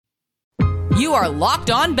You are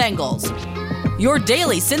Locked On Bengals, your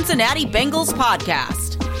daily Cincinnati Bengals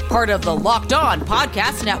podcast. Part of the Locked On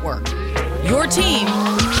Podcast Network, your team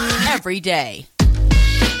every day.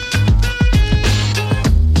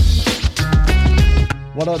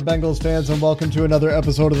 What up, Bengals fans, and welcome to another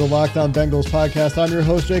episode of the Locked On Bengals podcast. I'm your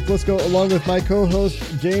host, Jake Lisco, along with my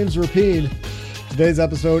co-host, James Rapien. Today's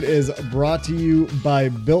episode is brought to you by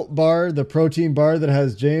Built Bar, the protein bar that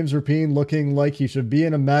has James Rapien looking like he should be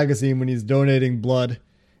in a magazine when he's donating blood.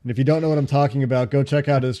 And if you don't know what I'm talking about, go check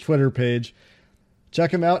out his Twitter page.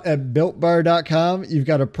 Check him out at BuiltBar.com. You've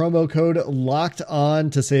got a promo code Locked On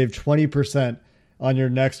to save 20% on your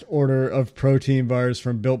next order of protein bars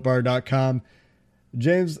from BuiltBar.com.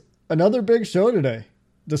 James, another big show today.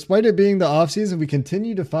 Despite it being the offseason, we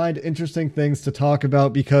continue to find interesting things to talk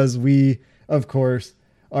about because we, of course,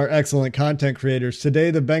 are excellent content creators.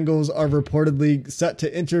 Today, the Bengals are reportedly set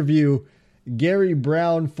to interview Gary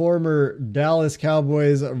Brown, former Dallas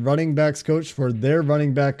Cowboys running backs coach, for their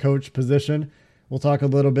running back coach position. We'll talk a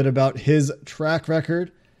little bit about his track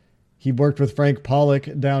record. He worked with Frank Pollock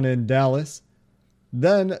down in Dallas.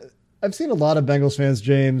 Then, I've seen a lot of Bengals fans,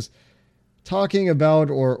 James, talking about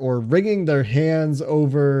or wringing their hands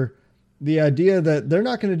over the idea that they're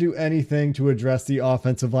not going to do anything to address the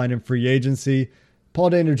offensive line in free agency.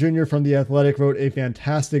 Paul Dehner Jr. from The Athletic wrote a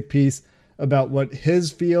fantastic piece about what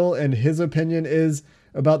his feel and his opinion is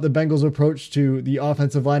about the Bengals' approach to the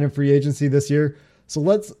offensive line in free agency this year. So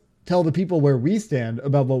let's tell the people where we stand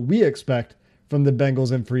about what we expect from the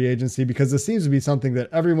Bengals in free agency, because this seems to be something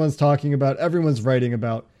that everyone's talking about, everyone's writing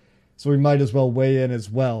about. So we might as well weigh in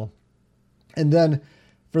as well. And then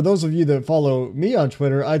for those of you that follow me on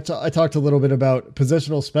Twitter, I talked a little bit about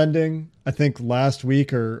positional spending, I think last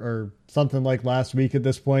week or something like last week at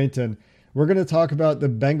this point. And we're going to talk about the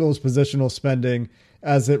Bengals positional spending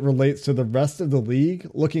as it relates to the rest of the league,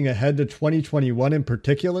 looking ahead to 2021 in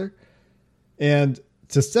particular. And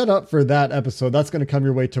to set up for that episode, that's going to come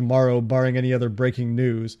your way tomorrow, barring any other breaking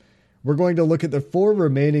news. We're going to look at the four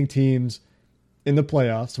remaining teams in the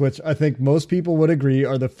playoffs, which I think most people would agree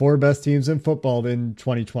are the four best teams in football in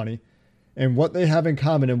 2020, and what they have in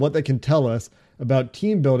common and what they can tell us about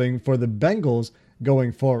team building for the Bengals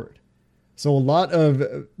going forward. So a lot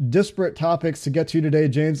of disparate topics to get to today,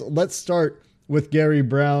 James. Let's start with Gary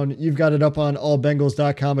Brown. You've got it up on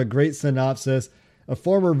allbengals.com, a great synopsis. A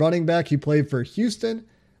former running back. He played for Houston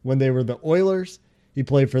when they were the Oilers. He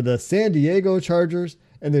played for the San Diego Chargers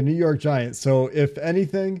and the New York Giants. So if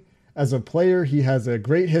anything, as a player, he has a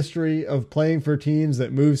great history of playing for teams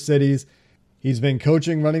that move cities. He's been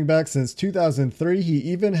coaching running backs since 2003. He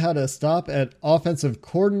even had a stop at offensive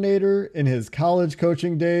coordinator in his college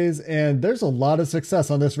coaching days. And there's a lot of success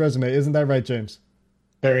on this resume. Isn't that right, James?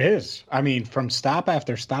 There is. I mean, from stop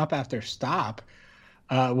after stop after stop.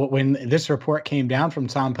 When this report came down from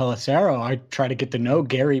Tom Pelissero, I tried to get to know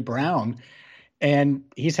Gary Brown. And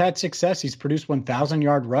he's had success. He's produced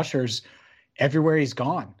 1,000-yard rushers everywhere he's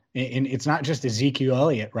gone. And it's not just Ezekiel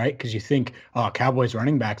Elliott, right? Because you think, oh, Cowboys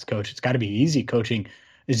running backs coach, it's got to be easy coaching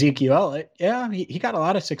Ezekiel Elliott. Yeah, he got a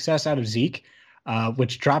lot of success out of Zeke,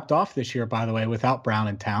 which dropped off this year, by the way, without Brown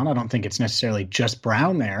in town. I don't think it's necessarily just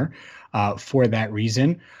Brown there for that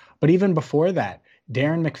reason. But even before that,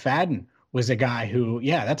 Darren McFadden was a guy who,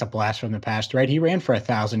 yeah, that's a blast from the past, right? He ran for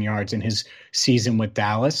 1,000 yards in his season with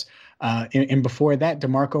Dallas. And before that,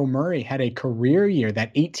 DeMarco Murray had a career year,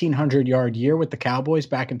 that 1,800-yard year with the Cowboys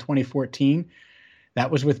back in 2014. That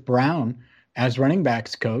was with Brown as running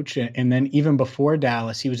backs coach. And then even before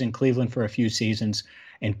Dallas, he was in Cleveland for a few seasons.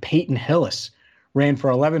 And Peyton Hillis ran for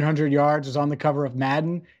 1,100 yards, was on the cover of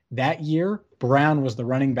Madden. That year, Brown was the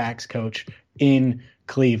running backs coach in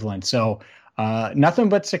Cleveland. So nothing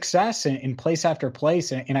but success in place after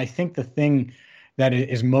place. And I think the thing that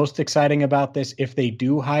is most exciting about this, if they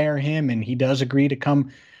do hire him and he does agree to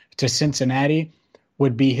come to Cincinnati,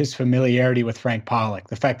 would be his familiarity with Frank Pollock.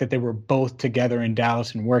 The fact that they were both together in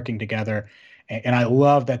Dallas and working together. And I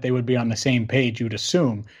love that they would be on the same page, you'd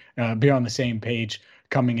assume, be on the same page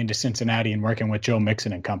coming into Cincinnati and working with Joe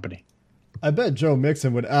Mixon and company. I bet Joe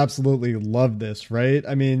Mixon would absolutely love this, right?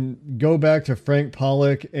 I mean, go back to Frank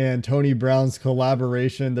Pollock and Tony Brown's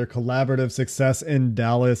collaboration, their collaborative success in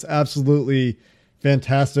Dallas. Absolutely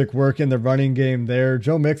fantastic work in the running game there.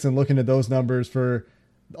 Joe Mixon looking at those numbers for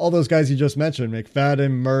all those guys you just mentioned,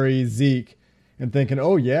 McFadden, Murray, Zeke, and thinking,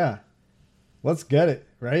 oh yeah, let's get it,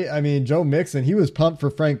 right? I mean, Joe Mixon, he was pumped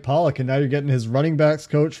for Frank Pollock, and now you're getting his running backs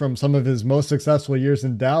coach from some of his most successful years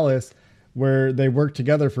in Dallas, where they worked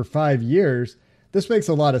together for 5 years. This makes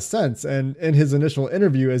a lot of sense. And in his initial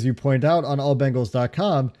interview, as you point out on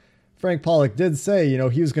allbengals.com, Frank Pollock did say,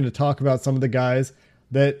 he was going to talk about some of the guys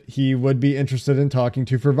that he would be interested in talking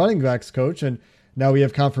to for running backs coach. And now we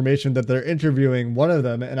have confirmation that they're interviewing one of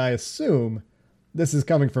them. And I assume this is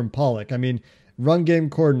coming from Pollock. I mean, run game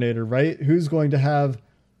coordinator, right? Who's going to have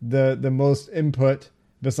the most input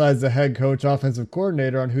besides the head coach, offensive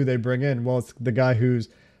coordinator on who they bring in? Well, it's the guy who's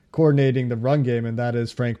coordinating the run game, and that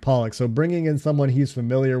is Frank Pollock. So bringing in someone he's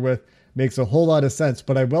familiar with makes a whole lot of sense.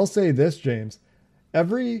 But I will say this, James,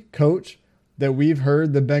 every coach that we've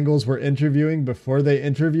heard the Bengals were interviewing before they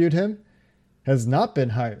interviewed him has not been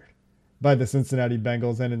hired by the Cincinnati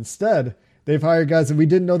Bengals. And instead, they've hired guys that we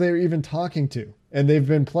didn't know they were even talking to. And they've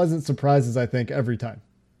been pleasant surprises, I think, every time.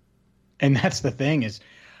 And that's the thing is,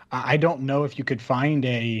 I don't know if you could find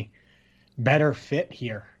a better fit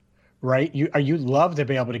here, right? You love to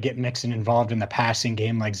be able to get Mixon involved in the passing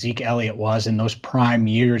game like Zeke Elliott was in those prime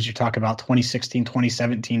years. You talk about 2016,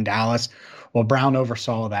 2017 Dallas. Well, Brown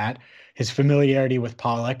oversaw that. His familiarity with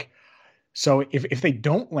Pollock. So if they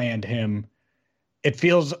don't land him, it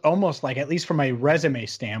feels almost like, at least from a resume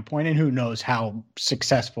standpoint, and who knows how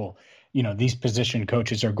successful, these position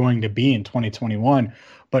coaches are going to be in 2021.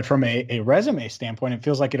 But from a resume standpoint, it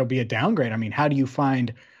feels like it'll be a downgrade. I mean, how do you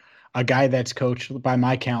find a guy that's coached, by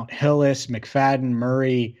my count, Hillis, McFadden,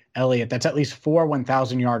 Murray, Elliott? That's at least 4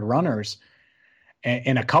 1,000-yard runners,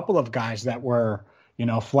 and a couple of guys that were,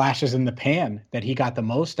 flashes in the pan that he got the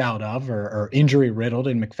most out of, or injury riddled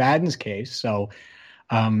in McFadden's case. So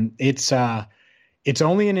it's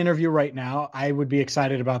only an interview right now. I would be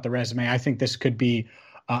excited about the resume. I think this could be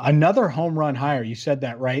another home run hire. You said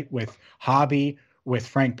that right, with Hobby, with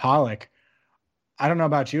Frank Pollock. I don't know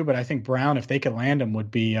about you, but I think Brown, if they could land him, would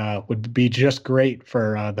be just great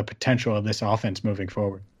for the potential of this offense moving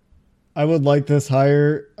forward. I would like this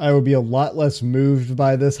hire. I would be a lot less moved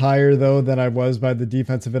by this hire, though, than I was by the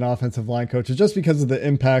defensive and offensive line coaches, just because of the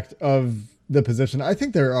impact of the position. I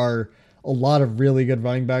think there are a lot of really good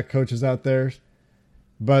running back coaches out there,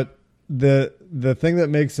 but the thing that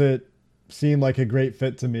makes it seem like a great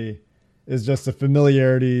fit to me is just the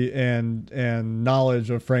familiarity and knowledge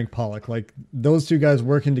of Frank Pollock. Like, those two guys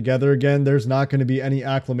working together again, there's not going to be any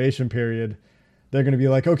acclimation period. They're going to be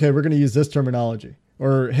like, okay, we're going to use this terminology.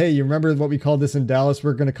 Or, hey, you remember what we called this in Dallas?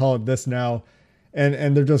 We're going to call it this now.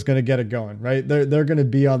 And they're just going to get it going, right? They're going to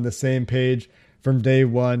be on the same page from day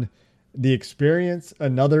one. The experience,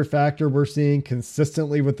 another factor we're seeing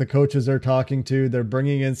consistently with the coaches they're talking to. They're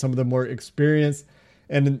bringing in some of the more experienced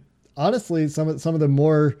and honestly, some of the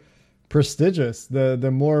more prestigious,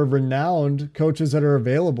 the more renowned coaches that are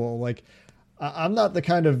available. Like, I'm not the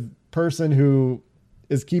kind of person who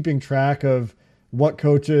is keeping track of what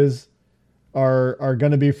coaches are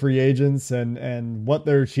going to be free agents and what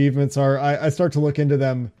their achievements are. I start to look into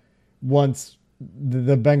them once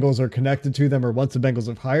the Bengals are connected to them, or once the Bengals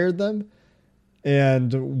have hired them.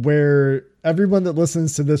 And where everyone that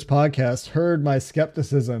listens to this podcast heard my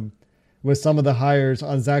skepticism with some of the hires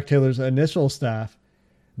on Zach Taylor's initial staff,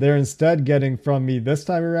 they're instead getting from me this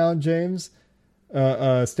time around, James,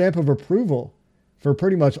 a stamp of approval for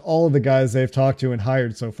pretty much all of the guys they've talked to and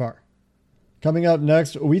hired so far. Coming up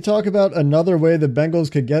next, we talk about another way the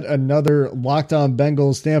Bengals could get another Locked On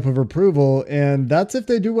Bengals stamp of approval, and that's if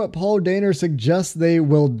they do what Paul Dehner suggests they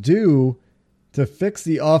will do to fix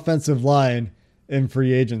the offensive line in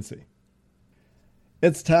free agency.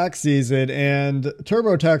 It's tax season, and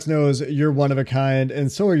TurboTax knows you're one of a kind,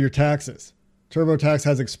 and so are your taxes. TurboTax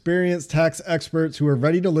has experienced tax experts who are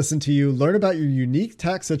ready to listen to you, learn about your unique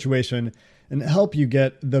tax situation, and help you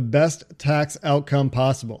get the best tax outcome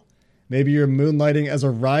possible. Maybe you're moonlighting as a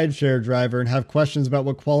rideshare driver and have questions about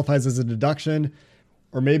what qualifies as a deduction.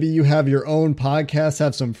 Or maybe you have your own podcast,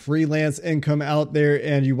 have some freelance income out there,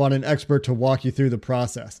 and you want an expert to walk you through the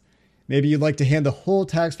process. Maybe you'd like to hand the whole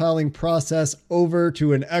tax filing process over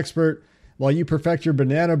to an expert while you perfect your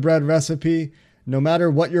banana bread recipe. No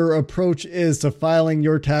matter what your approach is to filing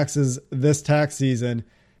your taxes this tax season,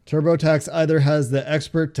 TurboTax either has the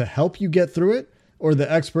expert to help you get through it or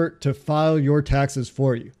the expert to file your taxes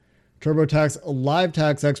for you. TurboTax live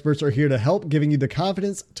tax experts are here to help, giving you the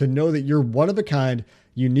confidence to know that your one-of-a-kind,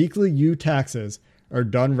 uniquely you taxes are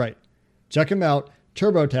done right. Check them out.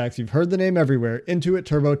 TurboTax, you've heard the name everywhere. Intuit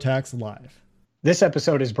TurboTax Live. This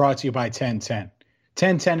episode is brought to you by 1010.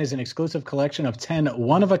 1010 is an exclusive collection of 10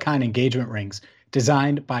 one-of-a-kind engagement rings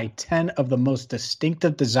designed by 10 of the most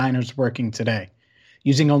distinctive designers working today.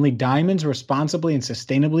 Using only diamonds responsibly and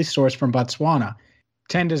sustainably sourced from Botswana,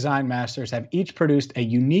 10 design masters have each produced a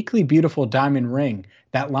uniquely beautiful diamond ring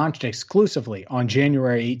that launched exclusively on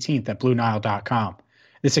January 18th at BlueNile.com.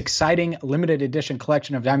 This exciting limited edition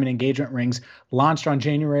collection of diamond engagement rings launched on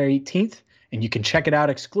January 18th, and you can check it out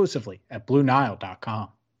exclusively at BlueNile.com.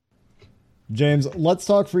 James, let's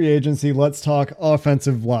talk free agency. Let's talk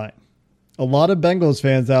offensive line. A lot of Bengals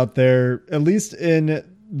fans out there, at least in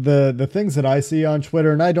the things that I see on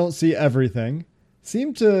Twitter, and I don't see everything,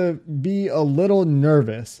 seem to be a little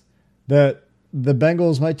nervous that the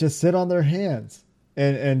Bengals might just sit on their hands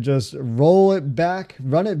and just roll it back,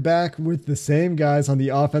 run it back with the same guys on the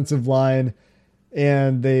offensive line.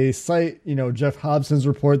 And they cite, Jeff Hobson's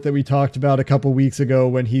report that we talked about a couple weeks ago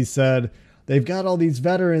when he said they've got all these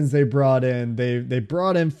veterans they brought in. They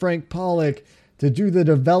brought in Frank Pollock to do the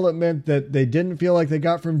development that they didn't feel like they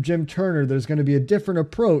got from Jim Turner. There's going to be a different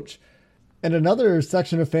approach. And another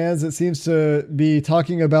section of fans that seems to be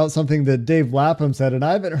talking about something that Dave Lapham said, and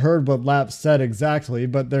I haven't heard what Lap said exactly,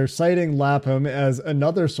 but they're citing Lapham as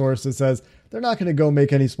another source that says they're not going to go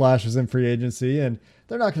make any splashes in free agency, and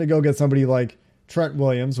they're not going to go get somebody like Trent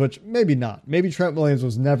Williams, which maybe not. Maybe Trent Williams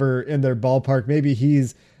was never in their ballpark. Maybe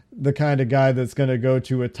he's the kind of guy that's going to go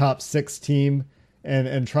to a top 6 team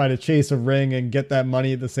and try to chase a ring and get that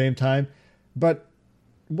money at the same time. But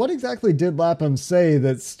what exactly did Lapham say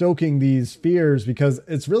that's stoking these fears? Because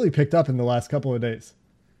it's really picked up in the last couple of days.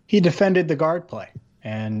 He defended the guard play,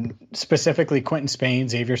 and specifically Quentin Spain,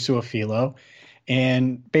 Xavier Su'a-Filo,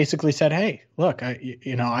 and basically said, hey, look,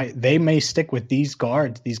 they may stick with these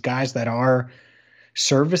guards, these guys that are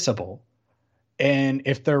serviceable. And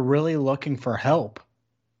if they're really looking for help,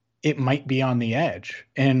 it might be on the edge.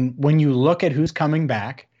 And when you look at who's coming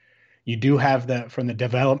back, you do have from the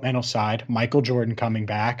developmental side, Michael Jordan coming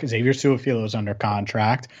back. Xavier Su'a-Filo is under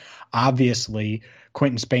contract. Obviously,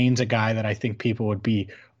 Quentin Spain's a guy that I think people would be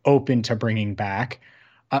open to bringing back.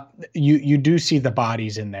 You do see the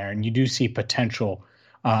bodies in there, and you do see potential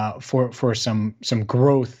for some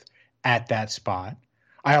growth at that spot.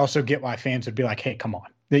 I also get why fans would be like, hey, come on.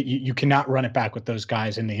 You cannot run it back with those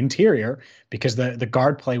guys in the interior because the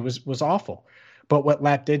guard play was awful. But what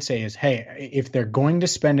Lap did say is, hey, if they're going to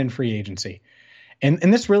spend in free agency, and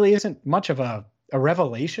this really isn't much of a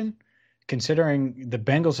revelation considering the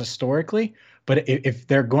Bengals historically, but if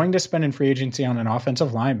they're going to spend in free agency on an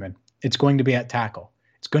offensive lineman, it's going to be at tackle.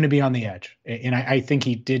 It's going to be on the edge. And I think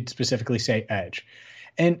he did specifically say edge.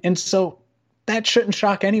 And so that shouldn't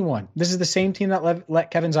shock anyone. This is the same team that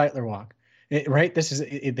let Kevin Zeitler walk. Right?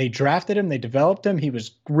 They drafted him, they developed him. He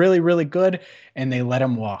was really, really good, and they let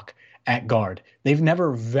him walk at guard. They've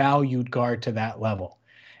never valued guard to that level.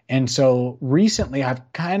 And so recently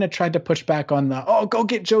I've kind of tried to push back on go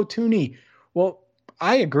get Joe Thuney. Well,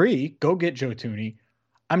 I agree. Go get Joe Thuney.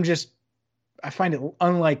 I find it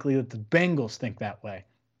unlikely that the Bengals think that way.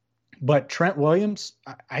 But Trent Williams,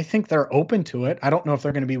 I think they're open to it. I don't know if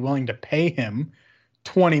they're going to be willing to pay him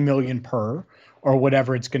 $20 million per or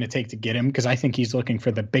whatever it's going to take to get him, because I think he's looking for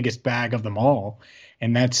the biggest bag of them all.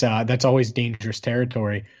 And that's always dangerous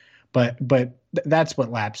territory. But that's what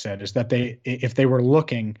Lap said, is that if they were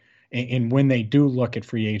looking, and when they do look at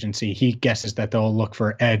free agency, he guesses that they'll look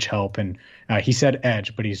for edge help. And he said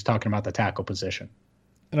edge, but he's talking about the tackle position.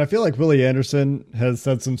 And I feel like Willie Anderson has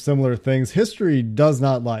said some similar things. History does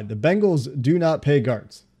not lie. The Bengals do not pay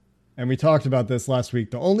guards. And we talked about this last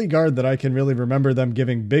week. The only guard that I can really remember them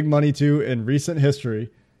giving big money to in recent history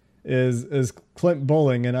is Clint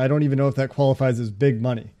Bowling. And I don't even know if that qualifies as big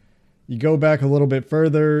money. You go back a little bit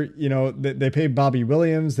further, they paid Bobby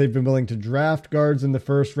Williams. They've been willing to draft guards in the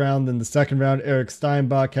first round. Then the second round, Eric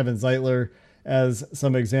Steinbach, Kevin Zeitler as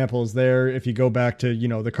some examples there. If you go back to,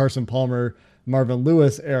 the Carson Palmer, Marvin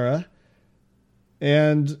Lewis era.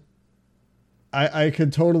 And I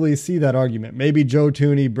could totally see that argument. Maybe Joe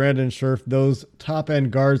Thuney, Brandon Scherf, those top-end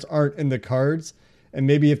guards aren't in the cards. And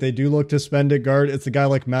maybe if they do look to spend at guard, it's a guy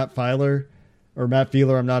like Matt Feiler.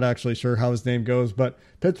 I'm not actually sure how his name goes. But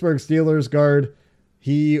Pittsburgh Steelers guard,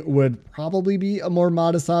 he would probably be a more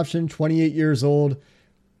modest option, 28 years old.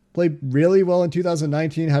 Played really well in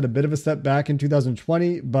 2019, had a bit of a step back in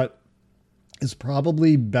 2020, but is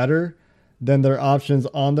probably better than their options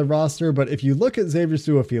on the roster. But if you look at Xavier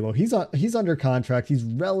Su'a-Filo, he's under contract. He's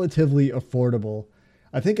relatively affordable.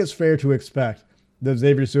 I think it's fair to expect that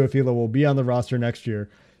Xavier Su'a-Filo will be on the roster next year.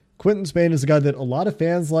 Quentin Spain is a guy that a lot of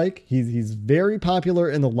fans like. He's very popular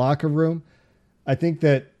in the locker room. I think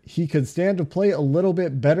that he could stand to play a little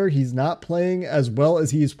bit better. He's not playing as well as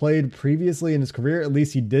he's played previously in his career. At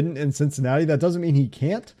least he didn't in Cincinnati. That doesn't mean he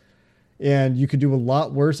can't. And you could do a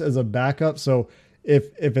lot worse as a backup. So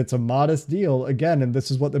if it's a modest deal, again, and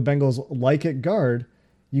this is what the Bengals like at guard,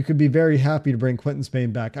 you could be very happy to bring Quentin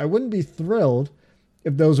Spain back. I wouldn't be thrilled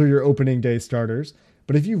if those are your opening day starters,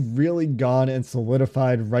 but if you've really gone and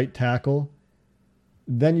solidified right tackle,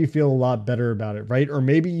 then you feel a lot better about it, right? Or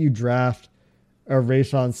maybe you draft a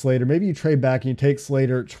Rashawn Slater. Maybe you trade back and you take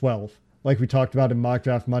Slater at 12 like we talked about in Mock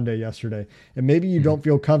Draft Monday yesterday. And maybe you don't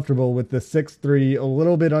feel comfortable with the 6'3", a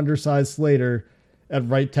little bit undersized Slater at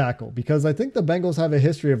right tackle, because I think the Bengals have a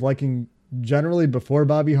history of liking, generally before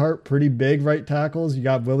Bobby Hart, pretty big right tackles. You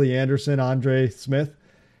got Willie Anderson, Andre Smith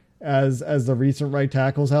as the recent right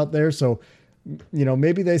tackles out there. So,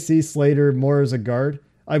 maybe they see Slater more as a guard.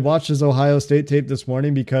 I watched his Ohio State tape this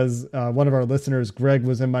morning because one of our listeners, Greg,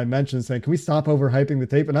 was in my mentions saying, can we stop overhyping the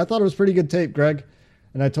tape? And I thought it was pretty good tape, Greg.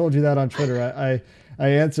 And I told you that on Twitter. I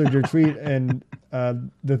answered your tweet. And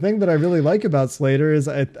the thing that I really like about Slater is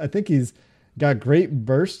I think he's got great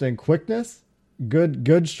burst and quickness,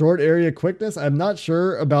 good short area quickness. I'm not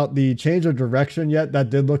sure about the change of direction yet. That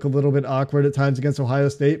did look a little bit awkward at times against Ohio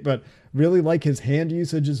State, but really like his hand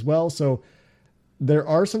usage as well. So there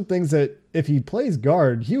are some things that if he plays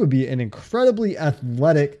guard, he would be an incredibly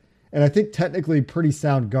athletic and I think technically pretty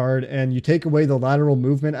sound guard. And you take away the lateral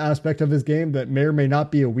movement aspect of his game that may or may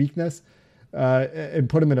not be a weakness, and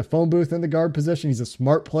put him in a phone booth in the guard position. He's a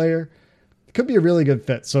smart player. It could be a really good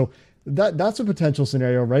fit. So that's a potential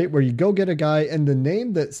scenario, right? Where you go get a guy, and the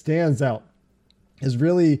name that stands out has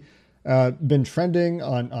really been trending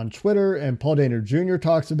on Twitter, and Paul Dehner Jr.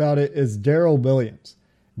 talks about it, is Darrell Williams.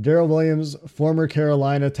 Darrell Williams, former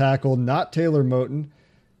Carolina tackle, not Taylor Moton,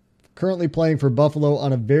 currently playing for Buffalo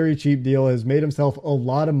on a very cheap deal, has made himself a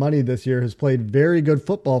lot of money this year, has played very good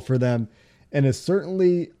football for them, and is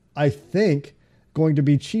certainly, I think, going to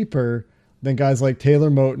be cheaper than guys like Taylor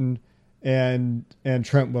Moton and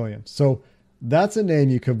Trent Williams. So that's a name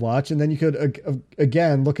you could watch. And then you could,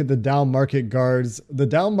 again, look at the down market guards. The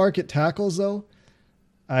down market tackles, though,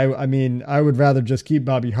 I mean, I would rather just keep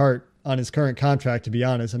Bobby Hart on his current contract, to be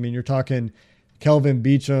honest. I mean, you're talking Kelvin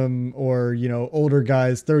Beachum or, older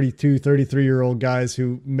guys, 32, 33-year-old guys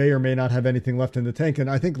who may or may not have anything left in the tank. And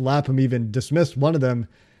I think Lapham even dismissed one of them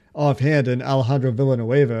offhand, in Alejandro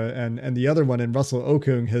Villanueva, and the other one in Russell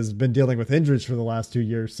Okung has been dealing with injuries for the last 2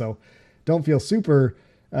 years. So don't feel super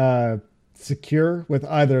secure with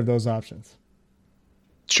either of those options.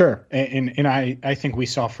 Sure. And I think we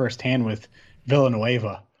saw firsthand with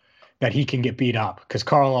Villanueva that he can get beat up because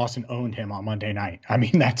Carl Lawson owned him on Monday night. I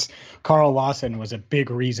mean, Carl Lawson was a big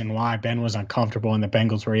reason why Ben was uncomfortable and the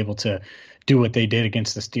Bengals were able to do what they did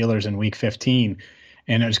against the Steelers in week 15.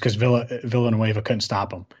 And it was because Villanueva couldn't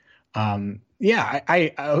stop him. Okung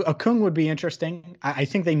would be interesting. I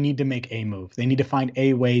think they need to make a move. They need to find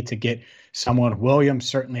a way to get someone. Williams,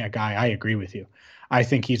 certainly a guy. I agree with you. I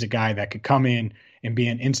think he's a guy that could come in and be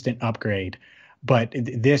an instant upgrade. But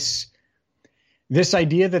this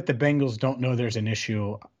idea that the Bengals don't know there's an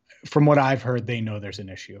issue, from what I've heard, they know there's an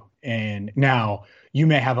issue. And now you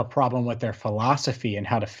may have a problem with their philosophy and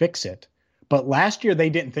how to fix it. But last year they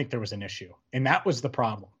didn't think there was an issue. And that was the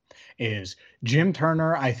problem. Is Jim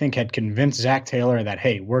Turner, I think, had convinced Zach Taylor that,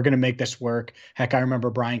 hey, we're going to make this work. Heck, I remember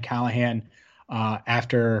Brian Callahan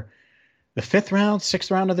after the 5th round,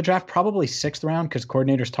 6th round of the draft, probably 6th round, because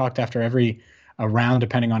coordinators talked after every round,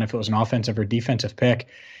 depending on if it was an offensive or defensive pick.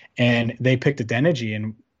 And they picked Adeniji,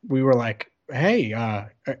 and we were like, hey, are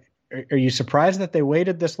you surprised that they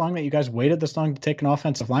waited this long, that you guys waited this long to take an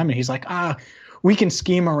offensive lineman? He's like, we can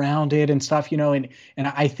scheme around it and stuff, and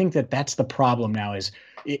I think that's the problem now is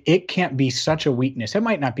it can't be such a weakness. It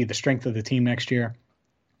might not be the strength of the team next year,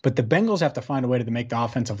 but the Bengals have to find a way to make the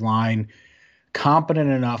offensive line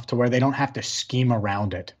competent enough to where they don't have to scheme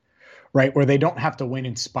around it, right? Where they don't have to win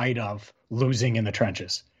in spite of losing in the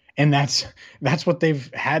trenches. And that's what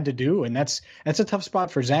they've had to do. And that's a tough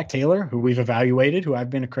spot for Zach Taylor, who we've evaluated, who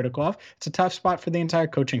I've been critical of. It's a tough spot for the entire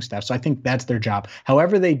coaching staff. So I think that's their job.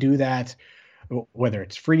 However they do that, whether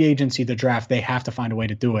it's free agency, the draft, they have to find a way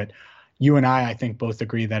to do it. You and I think, both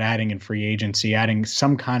agree that adding in free agency, adding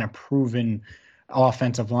some kind of proven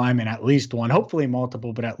offensive lineman, at least one, hopefully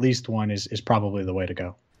multiple, but at least one is probably the way to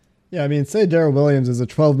go. Yeah, I mean, say Darrell Williams is a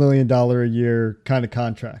 $12 million a year kind of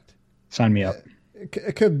contract. Sign me up.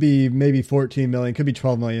 It could be maybe $14 million, could be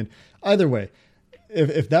 $12 million. Either way,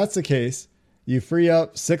 if that's the case, you free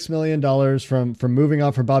up $6 million from moving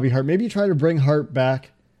on for Bobby Hart. Maybe you try to bring Hart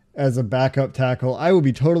back as a backup tackle. I would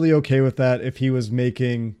be totally okay with that if he was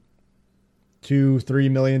making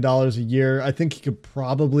 $2-3 million a year. I think he could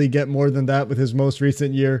probably get more than that with his most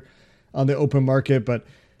recent year on the open market. But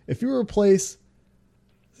if you replace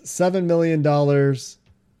 $7 million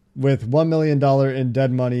with $1 million in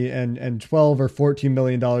dead money and $12 or $14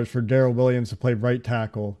 million for Darrell Williams to play right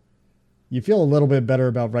tackle, you feel a little bit better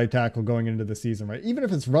about right tackle going into the season, right? Even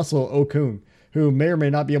if it's Russell Okung, who may or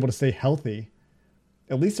may not be able to stay healthy,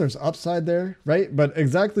 at least there's upside there, right? But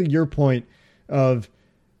exactly your point of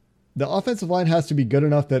the offensive line has to be good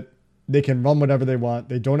enough that they can run whatever they want.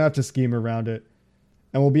 They don't have to scheme around it.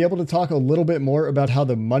 And we'll be able to talk a little bit more about how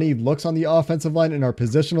the money looks on the offensive line in our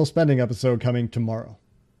positional spending episode coming tomorrow.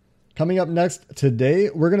 Coming up next today,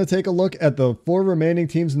 we're going to take a look at the 4 remaining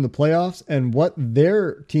teams in the playoffs and what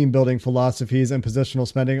their team building philosophies and positional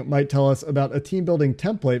spending might tell us about a team building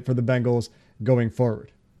template for the Bengals going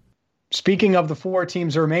forward. Speaking of the 4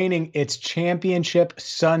 teams remaining, it's Championship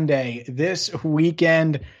Sunday this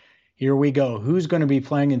weekend. Here we go. Who's going to be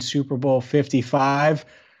playing in Super Bowl 55?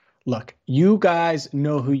 Look, you guys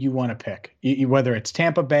know who you want to pick, whether it's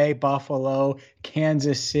Tampa Bay, Buffalo,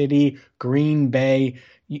 Kansas City, Green Bay.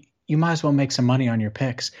 You might as well make some money on your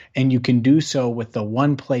picks, and you can do so with the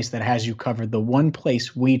one place that has you covered, the one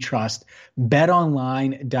place we trust,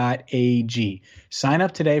 betonline.ag. Sign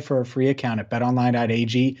up today for a free account at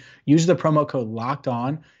betonline.ag. Use the promo code Locked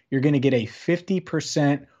On. You're going to get a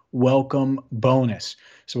 50% welcome bonus.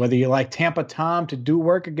 So whether you like Tampa Tom to do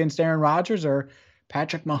work against Aaron Rodgers or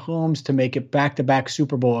Patrick Mahomes to make it back-to-back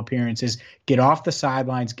Super Bowl appearances, get off the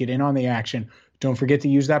sidelines, get in on the action. Don't forget to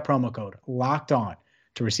use that promo code Locked On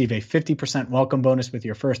to receive a 50% welcome bonus with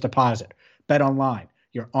your first deposit. Bet Online,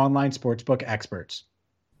 your online sportsbook experts.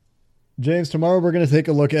 James, tomorrow we're going to take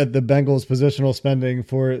a look at the Bengals' positional spending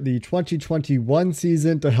for the 2021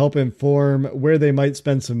 season to help inform where they might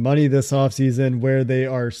spend some money this offseason, where they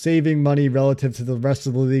are saving money relative to the rest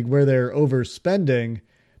of the league, where they're overspending.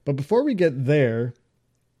 But before we get there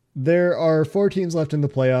are 4 teams left in the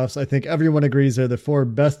playoffs. I think everyone agrees they're the 4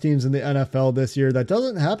 best teams in the NFL this year. That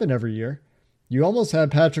doesn't happen every year. You almost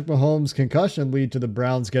had Patrick Mahomes' concussion lead to the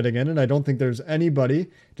Browns getting in, and I don't think there's anybody,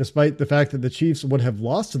 despite the fact that the Chiefs would have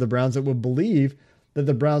lost to the Browns, that would believe that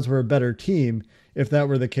the Browns were a better team if that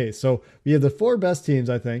were the case. So we have the 4 best teams,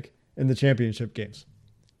 I think, in the championship games.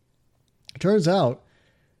 Turns out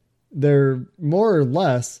they're more or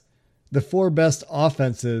less the 4 best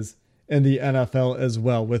offenses in the NFL as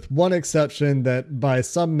well, with one exception that by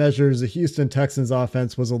some measures, the Houston Texans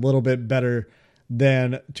offense was a little bit better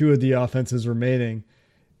than 2 of the offenses remaining.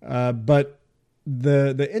 But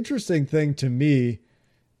the interesting thing to me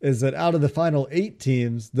is that out of the final 8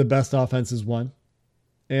 teams, the best offenses won.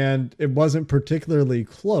 And it wasn't particularly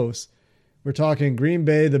close. We're talking Green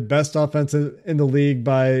Bay, the best offense in the league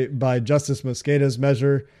by Justice Mosqueda's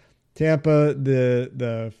measure. Tampa,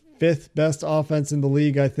 the 5th best offense in the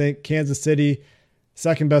league, I think. Kansas City,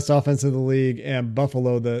 2nd best offense in the league. And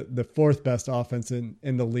Buffalo, the 4th best offense in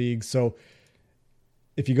the league. So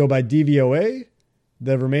if you go by DVOA,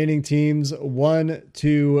 the remaining teams 1,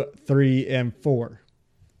 2, 3, and 4.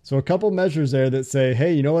 So a couple measures there that say,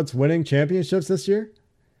 hey, you know what's winning championships this year?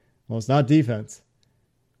 Well, it's not defense.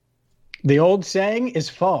 The old saying is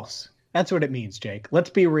false. That's what it means, Jake. Let's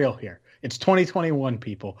be real here. It's 2021,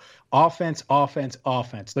 people. Offense, offense,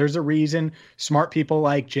 offense. There's a reason smart people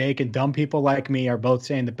like Jake and dumb people like me are both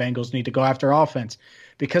saying the Bengals need to go after offense,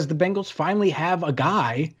 because the Bengals finally have a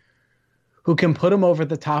guy who can put them over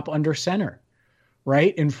the top under center,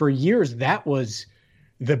 right? And for years, that was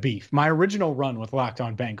the beef. My original run with Locked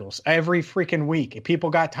On Bengals, every freaking week, people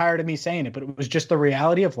got tired of me saying it, but it was just the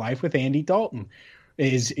reality of life with Andy Dalton,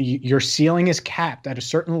 is your ceiling is capped at a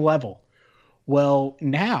certain level. Well,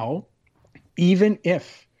 now, even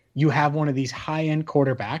if you have one of these high-end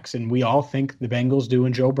quarterbacks, and we all think the Bengals do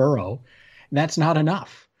in Joe Burrow, that's not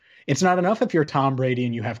enough. It's not enough if you're Tom Brady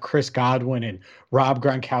and you have Chris Godwin and Rob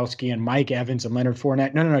Gronkowski and Mike Evans and Leonard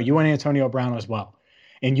Fournette. No. You want Antonio Brown as well.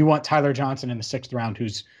 And you want Tyler Johnson in the 6th round,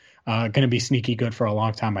 who's going to be sneaky good for a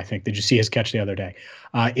long time, I think. Did you see his catch the other day?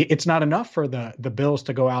 It's not enough for the Bills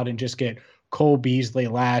to go out and just get Cole Beasley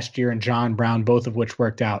last year and John Brown, both of which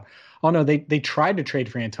worked out. Oh, no, they tried to trade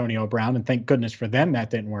for Antonio Brown, and thank goodness for them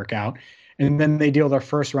that didn't work out. And then they deal their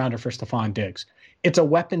 1st rounder for Stephon Diggs. It's a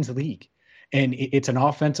weapons league. And it's an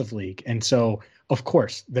offensive league. And so, of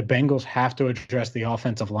course, the Bengals have to address the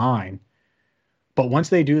offensive line. But once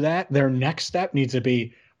they do that, their next step needs to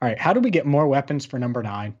be, all right, how do we get more weapons for number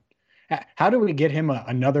 9? How do we get him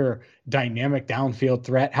another dynamic downfield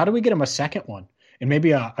threat? How do we get him a second one? And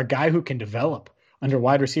maybe a guy who can develop under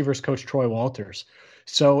wide receivers coach Troy Walters.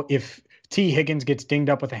 So if T. Higgins gets dinged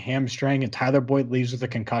up with a hamstring and Tyler Boyd leaves with a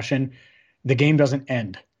concussion, the game doesn't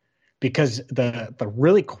end. Because the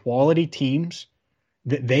really quality teams,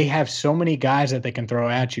 they have so many guys that they can throw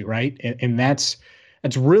at you, right? And that's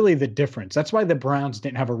really the difference. That's why the Browns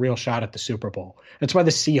didn't have a real shot at the Super Bowl. That's why the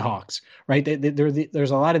Seahawks, right? There's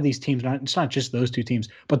a lot of these teams. It's not just those 2 teams,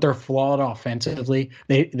 but they're flawed offensively.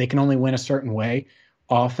 They can only win a certain way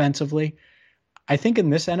offensively. I think in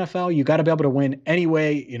this NFL, you got to be able to win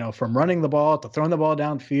anyway, from running the ball to throwing the ball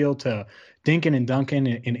downfield to dinking and dunking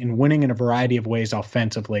and winning in a variety of ways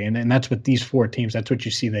offensively. And that's what these 4 teams, that's what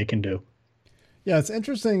you see they can do. Yeah, it's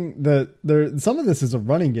interesting that some of this is a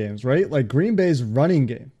running games, right? Like Green Bay's running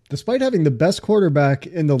game, despite having the best quarterback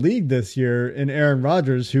in the league this year in Aaron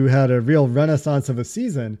Rodgers, who had a real renaissance of a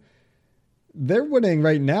season, they're winning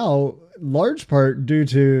right now, large part due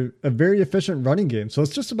to a very efficient running game. So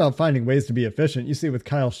it's just about finding ways to be efficient. You see with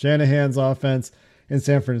Kyle Shanahan's offense in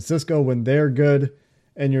San Francisco when they're good,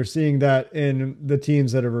 and you're seeing that in the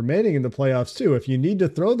teams that are remaining in the playoffs too. If you need to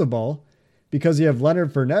throw the ball because you have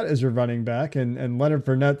Leonard Fournette as your running back, and Leonard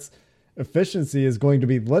Fournette's efficiency is going to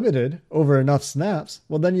be limited over enough snaps,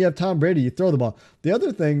 well, then you have Tom Brady, you throw the ball. The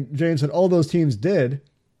other thing, James, that all those teams did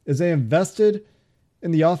is they invested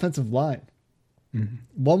in the offensive line. Mm-hmm.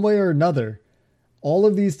 One way or another, all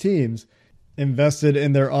of these teams invested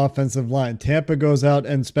in their offensive line. Tampa goes out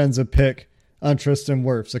and spends a pick on Tristan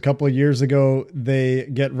Wirfs. A couple of years ago, they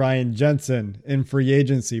get Ryan Jensen in free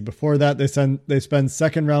agency. Before that, they spend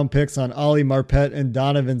second-round picks on Ali Marpet and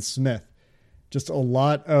Donovan Smith. Just a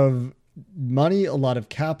lot of money, a lot of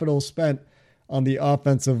capital spent on the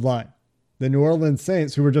offensive line. The New Orleans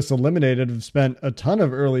Saints, who were just eliminated, have spent a ton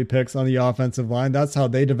of early picks on the offensive line. That's how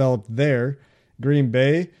they developed their. Green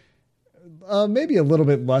Bay, maybe a little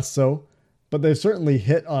bit less so, but they've certainly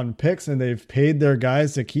hit on picks and they've paid their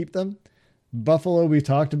guys to keep them. Buffalo, we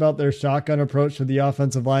talked about their shotgun approach to the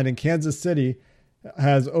offensive line, and Kansas City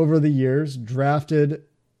has over the years drafted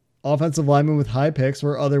offensive linemen with high picks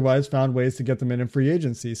or otherwise found ways to get them in free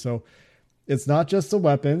agency. So it's not just the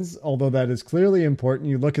weapons, although that is clearly important.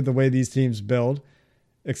 You look at the way these teams build,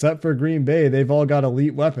 except for Green Bay, they've all got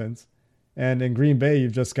elite weapons. And in Green Bay,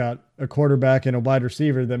 you've just got a quarterback and a wide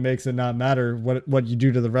receiver that makes it not matter what you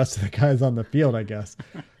do to the rest of the guys on the field, I guess.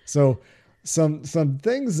 So some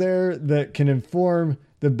things there that can inform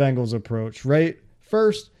the Bengals approach, right?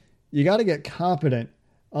 First, you got to get competent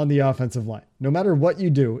on the offensive line. No matter what you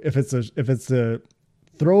do, if it's a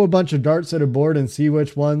throw a bunch of darts at a board and see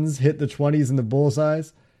which ones hit the 20s and the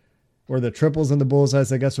bullseyes, or the triples and the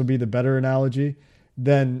bullseyes, I guess would be the better analogy,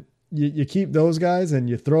 then you keep those guys and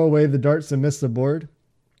you throw away the darts and miss the board.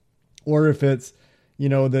 Or if it's,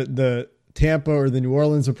 the Tampa or the New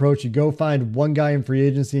Orleans approach, you go find one guy in free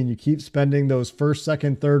agency and you keep spending those first,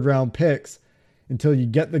 second, third round picks until you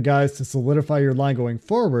get the guys to solidify your line going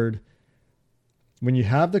forward. When you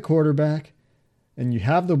have the quarterback and you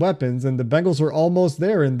have the weapons, and the Bengals are almost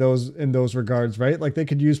there in those regards, right? Like they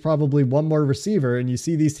could use probably one more receiver, and you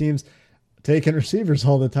see these teams taking receivers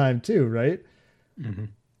all the time too, right? Mm-hmm.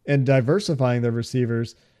 And diversifying their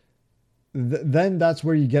receivers, then that's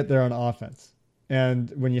where you get there on offense.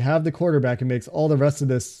 And when you have the quarterback, it makes all the rest of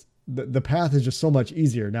this, the path is just so much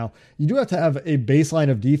easier. Now, you do have to have a baseline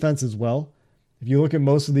of defense as well. If you look at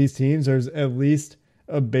most of these teams, there's at least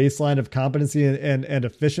a baseline of competency and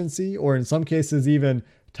efficiency, or in some cases, even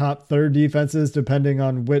top third defenses, depending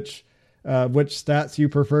on which stats you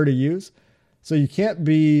prefer to use. So you can't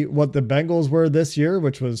be what the Bengals were this year,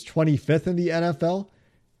 which was 25th in the NFL,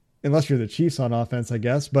 unless you're the Chiefs on offense, I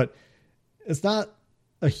guess. But it's not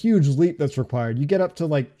a huge leap that's required. You get up to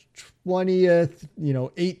like 20th,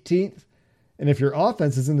 18th. And if your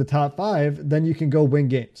offense is in the top 5, then you can go win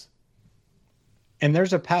games. And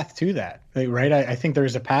there's a path to that, right? I think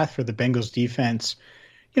there's a path for the Bengals defense.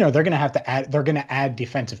 They're going to have to add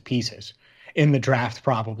defensive pieces in the draft.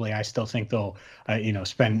 Probably. I still think they'll,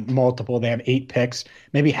 spend multiple. They have 8 picks.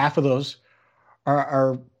 Maybe half of those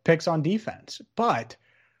are picks on defense, but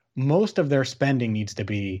most of their spending needs to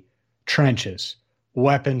be trenches,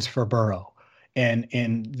 weapons for Burrow.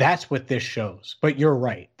 And that's what this shows. But you're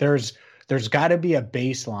right. There's got to be a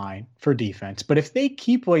baseline for defense. But if they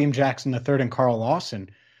keep William Jackson III and Carl Lawson,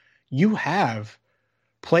 you have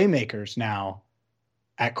playmakers now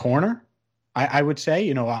at corner. I would say,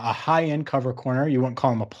 a high-end cover corner. You wouldn't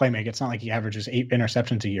call him a playmaker. It's not like he averages 8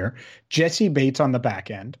 interceptions a year. Jesse Bates on the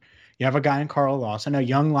back end. You have a guy in Carl Lawson, a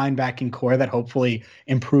young linebacking core that hopefully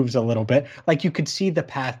improves a little bit. Like you could see the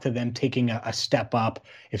path to them taking a step up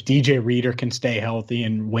if DJ Reader can stay healthy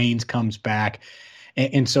and Waynes comes back.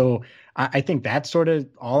 And so I think that's sort of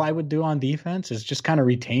all I would do on defense is just kind of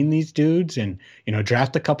retain these dudes and,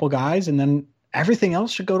 draft a couple guys, and then everything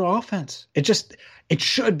else should go to offense. It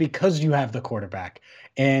should, because you have the quarterback,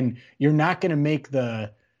 and you're not going to make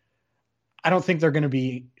I don't think they're going to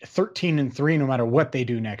be 13-3 no matter what they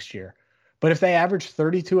do next year. But if they average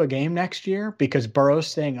 32 a game next year because Burrow's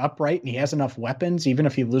staying upright and he has enough weapons, even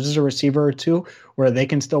if he loses a receiver or two where they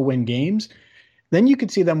can still win games, then you could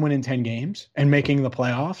see them winning 10 games and making the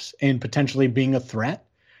playoffs and potentially being a threat.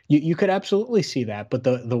 You could absolutely see that. But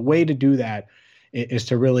the way to do that is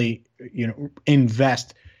to really,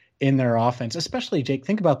 invest in their offense, especially, Jake,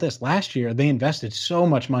 think about this. Last year, they invested so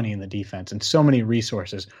much money in the defense and so many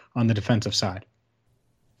resources on the defensive side.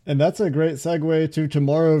 And that's a great segue to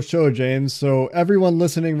tomorrow's show, James. So everyone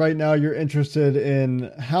listening right now, you're interested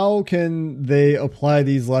in how can they apply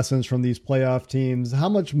these lessons from these playoff teams? How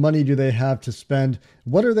much money do they have to spend?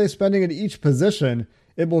 What are they spending at each position?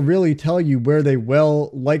 It will really tell you where they will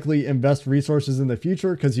likely invest resources in the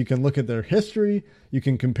future, because you can look at their history, you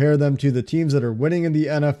can compare them to the teams that are winning in the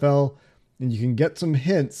NFL, and you can get some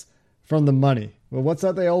hints from the money. Well, what's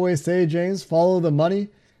that they always say, James? Follow the money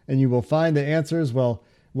and you will find the answers. Well,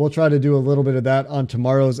 we'll try to do a little bit of that on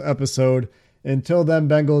tomorrow's episode. Until then,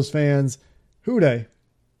 Bengals fans, hooday,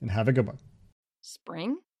 and have a good one.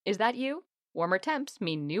 Spring? Is that you? Warmer temps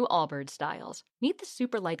mean new Allbirds styles. Meet the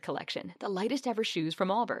Super Light Collection, the lightest ever shoes from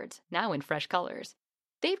Allbirds, now in fresh colors.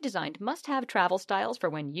 They've designed must-have travel styles for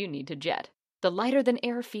when you need to jet. The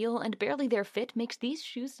lighter-than-air feel and barely-there fit makes these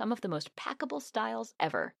shoes some of the most packable styles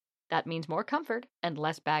ever. That means more comfort and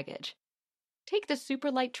less baggage. Take the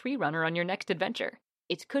Super Light Tree Runner on your next adventure.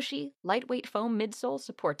 Its cushy, lightweight foam midsole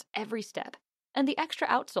supports every step, and the extra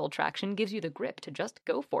outsole traction gives you the grip to just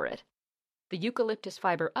go for it. The eucalyptus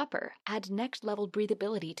fiber upper adds next-level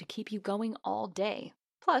breathability to keep you going all day.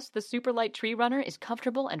 Plus, the Super Light Tree Runner is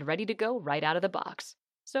comfortable and ready to go right out of the box.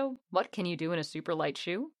 So, what can you do in a super light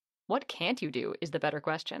shoe? What can't you do is the better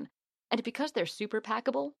question. And because they're super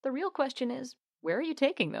packable, the real question is, where are you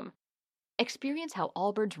taking them? Experience how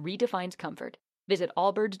Allbirds redefines comfort. Visit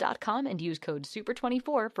allbirds.com and use code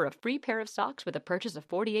SUPER24 for a free pair of socks with a purchase of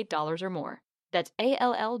 $48 or more. That's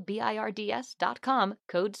ALLBIRDS.com,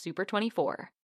 code SUPER24.